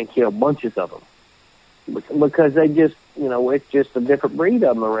country and kill bunches of them because they just, it's just a different breed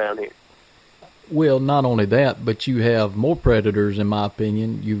of them around here. Well, not only that, but you have more predators, in my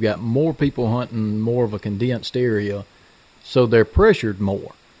opinion. You've got more people hunting more of a condensed area, so they're pressured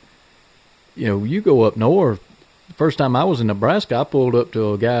more. You go up north. The first time I was in Nebraska, I pulled up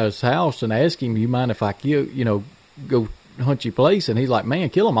to a guy's house and asked him, you mind if I go hunt your place? And he's like, man,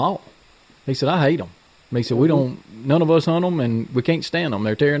 kill them all. He said, I hate them. And he said, none of us hunt them, and we can't stand them.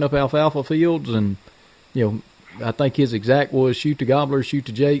 They're tearing up alfalfa fields, and, I think his exact was shoot the gobblers, shoot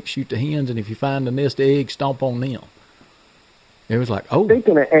the jakes, shoot the hens, and if you find a nest of eggs, stomp on them. It was like, oh.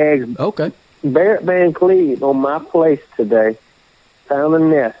 Speaking of eggs, okay. Barrett Van Cleve on my place today found a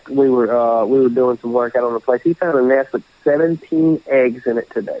nest. We were doing some work out on the place. He found a nest with 17 eggs in it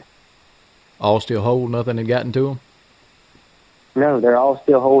today. All still whole? Nothing had gotten to them? No, they're all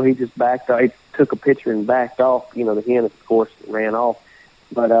still whole. He just backed off. He took a picture and backed off. The hen, of course, ran off.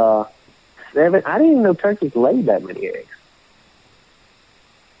 But I didn't even know turkeys laid that many eggs.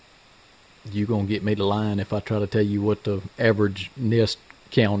 You gonna get me to lying if I try to tell you what the average nest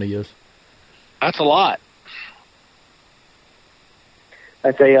count is? That's a lot.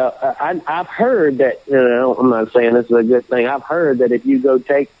 I say, I've heard that. I'm not saying this is a good thing. I've heard that if you go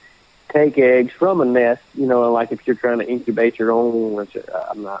take eggs from a nest, like if you're trying to incubate your own, which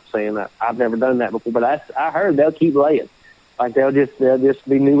I'm not saying that. I've never done that before, but I heard they'll keep laying. Like they'll just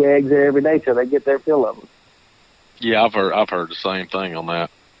be new eggs there every day till they get their fill of them. Yeah, I've heard the same thing on that.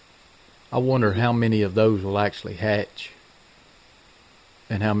 I wonder how many of those will actually hatch,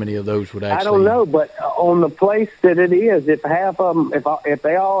 and how many of those would actually. I don't know, but on the place that it is, if half of them, if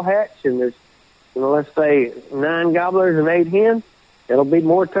they all hatch, and there's, let's say 9 gobblers and 8 hens, it'll be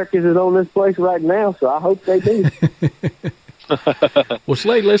more turkeys than on this place right now. So I hope they do. Well,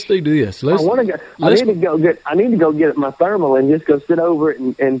 Slade, let's do this. I need to go get my thermal and just go sit over it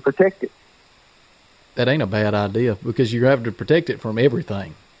and protect it. That ain't a bad idea because you have to protect it from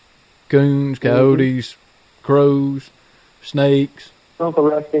everything: coons, coyotes, crows, snakes. Uncle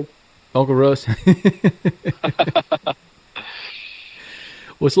Rusty.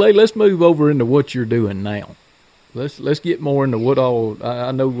 Well, Slade, let's move over into what you're doing now. Let's get more into what all.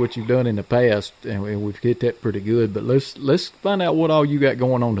 I know what you've done in the past, and we've hit that pretty good. But let's find out what all you got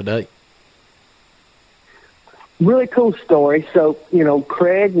going on today. Really cool story. So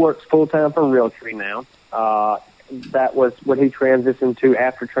Craig works full time for Realtree now. That was what he transitioned to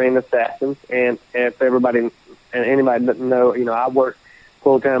after training assassins. And if anybody doesn't know, I worked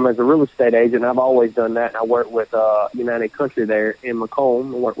full-time as a real estate agent. I've always done that, and I work with United Country there in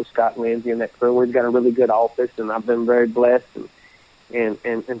Macomb. I work with Scott Lindsay and that crew. We've got a really good office, and I've been very blessed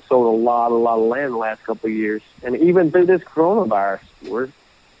and sold a lot of land the last couple of years. And even through this coronavirus,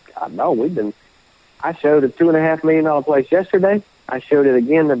 I showed a $2.5 million place yesterday. I showed it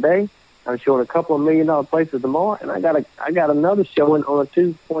again today. I'm showing a couple of $1 million places tomorrow, and I got another showing on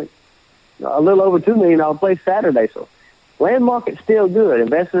a little over $2 million place Saturday. So land market's still good.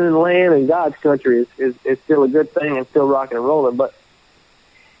 Investing in land in God's country is still a good thing and still rocking and rolling. But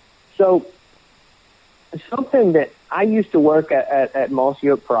so something that I used to work at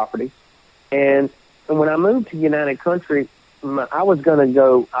Mossy Oak Properties, and when I moved to United Country, I was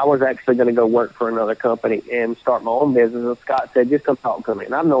actually going to go work for another company and start my own business. And Scott said, just come talk to me.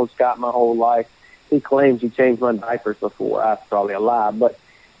 And I've known Scott my whole life. He claims he changed my diapers before. That's probably a lie. But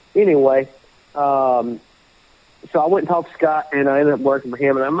anyway, so I went and talked to Scott, and I ended up working for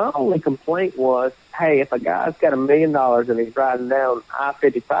him. And my only complaint was, hey, if a guy's got $1 million and he's riding down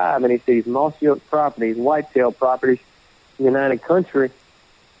I-55 and he sees Mossy Oak Properties, Whitetail Properties, United Country,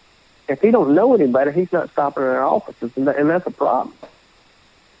 if he don't know any better, he's not stopping in our offices, and that's a problem.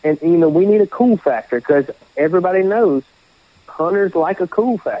 And, we need a cool factor because everybody knows hunters like a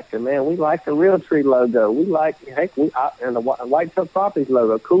cool factor, man. We like the Realtree logo. We like, and the Whitetail Properties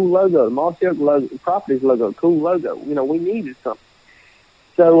logo, cool logo. The Mossy Oak Properties logo, cool logo. We needed something.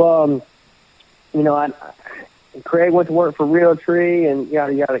 So, Craig went to work for Realtree, and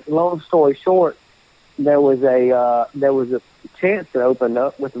yada yada. Long story short, there was a chance that opened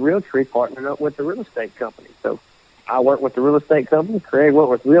up with the Realtree partnering up with the real estate company. So I worked with the real estate company. Craig went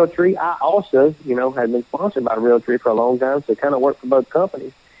with Realtree. I also, had been sponsored by Realtree for a long time, so kind of worked for both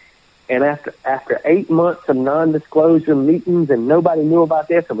companies. And after 8 months of non-disclosure meetings and nobody knew about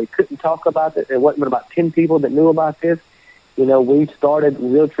this and we couldn't talk about it, there wasn't but about 10 people that knew about this, we started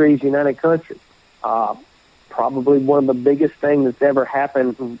Realtree's United Country. Probably one of the biggest things that's ever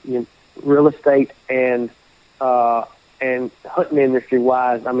happened in real estate and hunting industry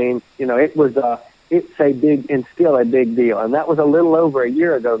wise. I mean, it's a big and still a big deal. And that was a little over a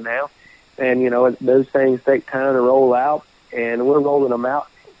year ago now. And, those things take time to roll out, and we're rolling them out.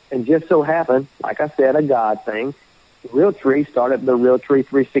 And just so happened, like I said, a God thing, Realtree started the Realtree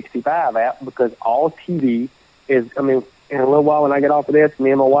 365 app because all TV is, in a little while when I get off of this,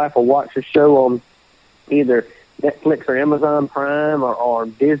 me and my wife will watch a show on either Netflix or Amazon Prime or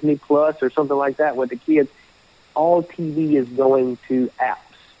Disney Plus or something like that with the kids. All TV is going to apps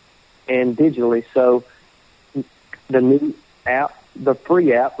and digitally. So the new app, the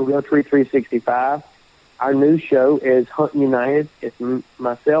free app, Realtree 365, our new show is Hunting United. It's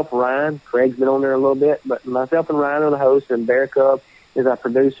myself, Ryan. Craig's been on there a little bit, but myself and Ryan are the hosts, and Bear Cub is our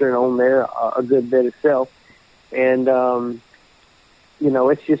producer and on there a good bit itself. And,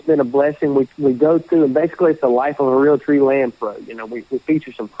 it's just been a blessing. We go through, and basically it's the life of a Realtree land pro. We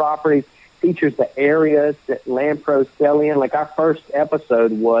feature some properties, features the areas that land pros sell in. Like our first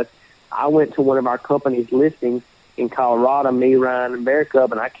episode was, I went to one of our company's listings in Colorado, me, Ryan, and Bear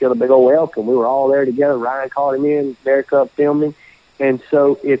Cub, and I killed a big old elk, and we were all there together. Ryan called him in, Bear Cub filmed him. And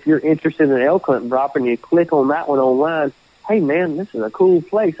so if you're interested in an elk hunting property and you click on that one online, hey, man, this is a cool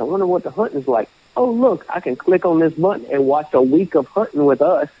place. I wonder what the hunting's like. Oh, look, I can click on this button and watch a week of hunting with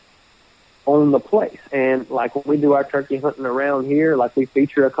us on the place. And like when we do our turkey hunting around here, like we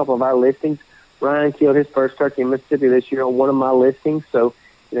feature a couple of our listings. Ryan killed his first turkey in Mississippi this year on one of my listings. So,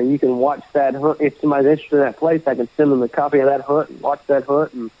 you can watch that hunt. If somebody's interested in that place, I can send them a copy of that hunt and watch that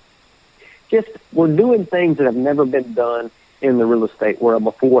hunt. And just, we're doing things that have never been done in the real estate world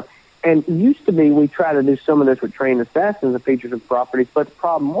before. And it used to be we try to do some of this with Trained Assassins and features of properties, but the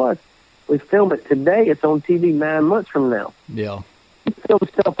problem was we film it today. It's on TV 9 months from now. Yeah. We filmed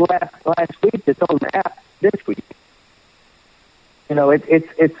stuff last week. It's on the app this week.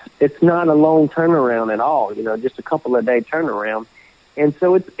 It's not a long turnaround at all. Just a couple of day turnaround. And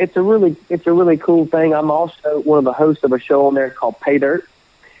so it's a really cool thing. I'm also one of the hosts of a show on there called Pay Dirt.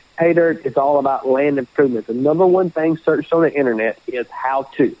 Pay Dirt is all about land improvement. The number one thing searched on the internet is how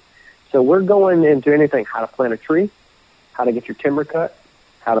to. So we're going into anything: how to plant a tree, how to get your timber cut,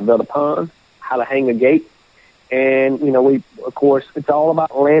 how to build a pond, how to hang a gate. And, of course, it's all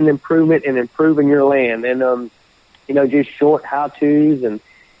about land improvement and improving your land. And, just short how-tos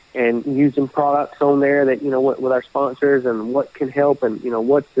and using products on there that, with our sponsors and what can help and,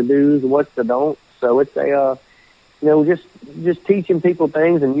 what's the do's and what's the don'ts. So it's just teaching people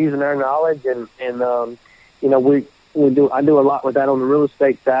things and using our knowledge. And I do a lot with that on the real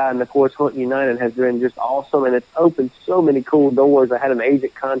estate side. And of course, Hunting United has been just awesome. And it's opened so many cool doors. I had an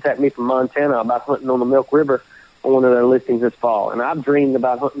agent contact me from Montana about hunting on the Milk River on one of their listings this fall. And I've dreamed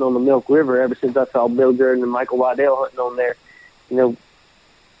about hunting on the Milk River ever since I saw Bill Jordan and Michael Waddell hunting on there,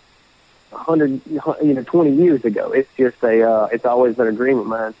 20 years ago. It's just it's always been a dream of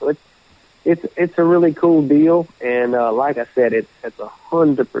mine. So it's a really cool deal. And, like I said, it's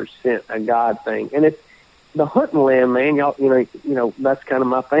 100% a God thing. And it's the hunting land, man. Y'all, that's kind of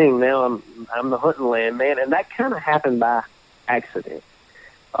my thing now. I'm the hunting land man. And that kind of happened by accident.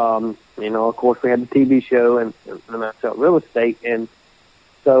 Of course we had the TV show and I sell real estate. And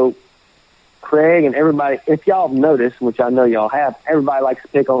so Craig and everybody, if y'all have noticed, which I know y'all have, everybody likes to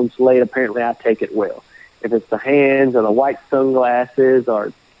pick on Slade. Apparently I take it well. If it's the hands or the white sunglasses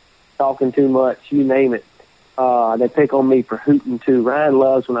or talking too much, you name it, they pick on me for hooting too. Ryan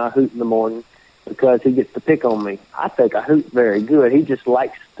loves when I hoot in the morning because he gets to pick on me. I think I hoot very good. He just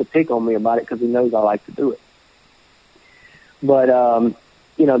likes to pick on me about it because he knows I like to do it. But,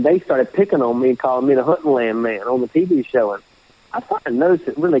 they started picking on me and calling me the hunting land man on the TV show. And I started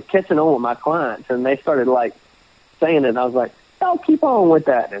noticing, really catching on with my clients, and they started saying it. And I was like, "I'll keep on with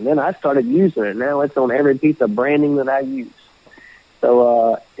that." And then I started using it. Now it's on every piece of branding that I use.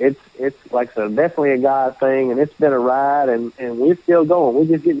 So it's like I said, definitely a God thing, and it's been a ride, and we're still going. We're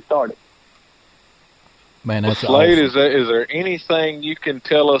just getting started. Man, that's Slade, awesome. Is there anything you can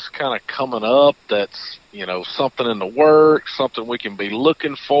tell us kind of coming up that's, something in the works, something we can be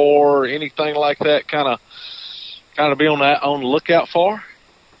looking for, anything like that, kind of be on the lookout for?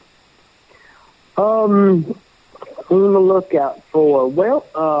 On the lookout for, one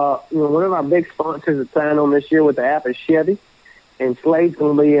of our big sponsors that signed on this year with the app is Chevy, and Slade's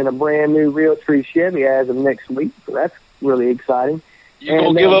going to be in a brand new Realtree Chevy as of next week, so that's really exciting. You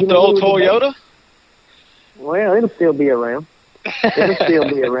going to give up the old Toyota? Well, it'll still be around. It'll still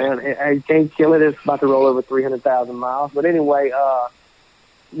be around. I can't kill it. It's about to roll over 300,000 miles. But anyway, I'm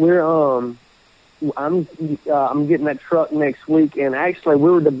getting that truck next week, and actually we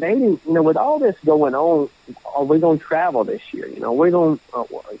were debating, with all this going on, are we going to travel this year? We're going.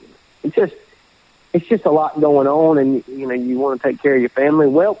 It's just a lot going on, and you want to take care of your family.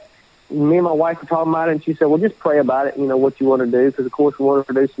 Well, me and my wife were talking about it, and she said, "Well, just pray about it. What you want to do, because of course we want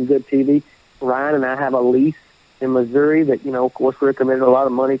to produce some good TV." Ryan and I have a lease in Missouri that, of course, we're committed a lot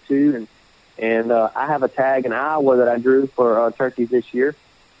of money to. And I have a tag in Iowa that I drew for turkeys this year.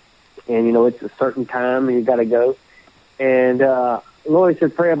 And, it's a certain time and you got to go. And Lori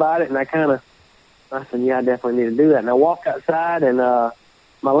said, pray about it. And I said, yeah, I definitely need to do that. And I walked outside and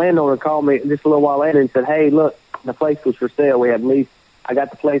my landowner called me just a little while later and said, hey, look, the place was for sale. We had lease. I got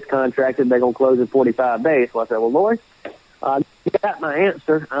the place contracted. They're going to close in 45 days. So I said, well, Lori, got my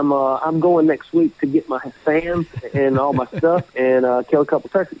answer. I'm going next week to get my SAMs and all my stuff and kill a couple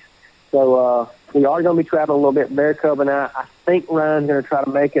turkeys. So we are going to be traveling a little bit. Bear Cub and I think Ryan's going to try to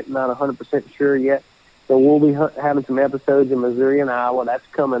make it. Not 100% sure yet. So we'll be having some episodes in Missouri and Iowa. That's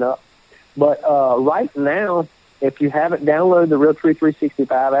coming up. But right now, if you haven't downloaded the Realtree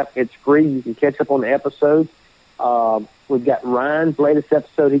 365 app, it's free. You can catch up on the episodes. We've got Ryan's latest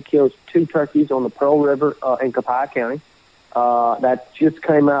episode. He kills 2 turkeys on the Pearl River in Copiah County. That just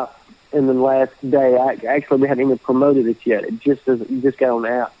came out in the last day. Actually, we haven't even promoted it yet. It just got on the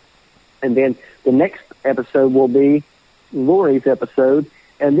app. And then the next episode will be Lori's episode,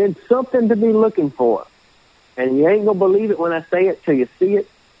 and then something to be looking for. And you ain't going to believe it when I say it till you see it.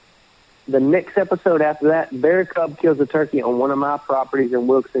 The next episode after that, Bear Cub kills a turkey on one of my properties in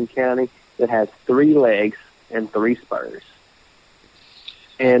Wilkeston County that has 3 legs and 3 spurs.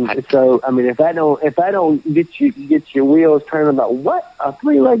 And so, I mean, if I don't get your wheels turning about what, a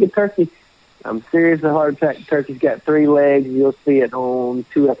 3-legged turkey, I'm serious. The heart attack turkey's got 3 legs. You'll see it on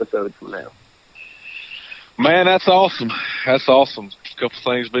 2 episodes from now. Man, that's awesome. That's awesome. A couple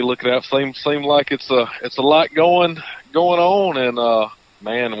things to be looking at. Seem like it's a lot going on, and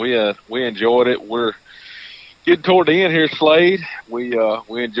man, we enjoyed it. We're getting toward the end here, Slade. We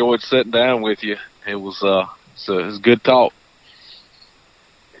enjoyed sitting down with you. It was good talk.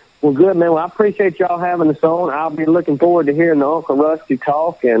 Well, good, man. Well, I appreciate y'all having us on. I'll be looking forward to hearing the Uncle Rusty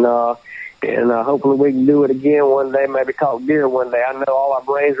talk, and hopefully we can do it again one day, maybe talk deer one day. I know all our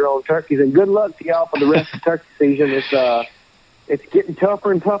brains are on turkeys, and good luck to y'all for the rest of turkey season. It's getting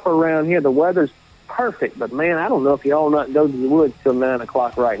tougher and tougher around here. The weather's perfect, but, man, I don't know if y'all not go to the woods till 9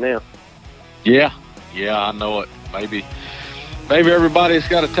 o'clock right now. Yeah, I know it. Maybe everybody's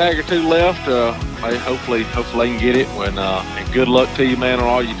got a tag or 2 left. Hopefully they can get it. And good luck to you, man, on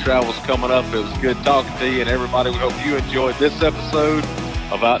all your travels coming up. It was good talking to you, and everybody, we hope you enjoyed this episode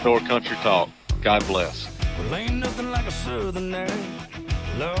of Outdoor Country Talk. God bless. Well, ain't nothing like a southern air,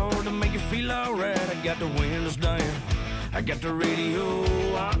 Lord, to make you feel all right. I got the windows down, I got the radio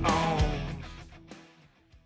on.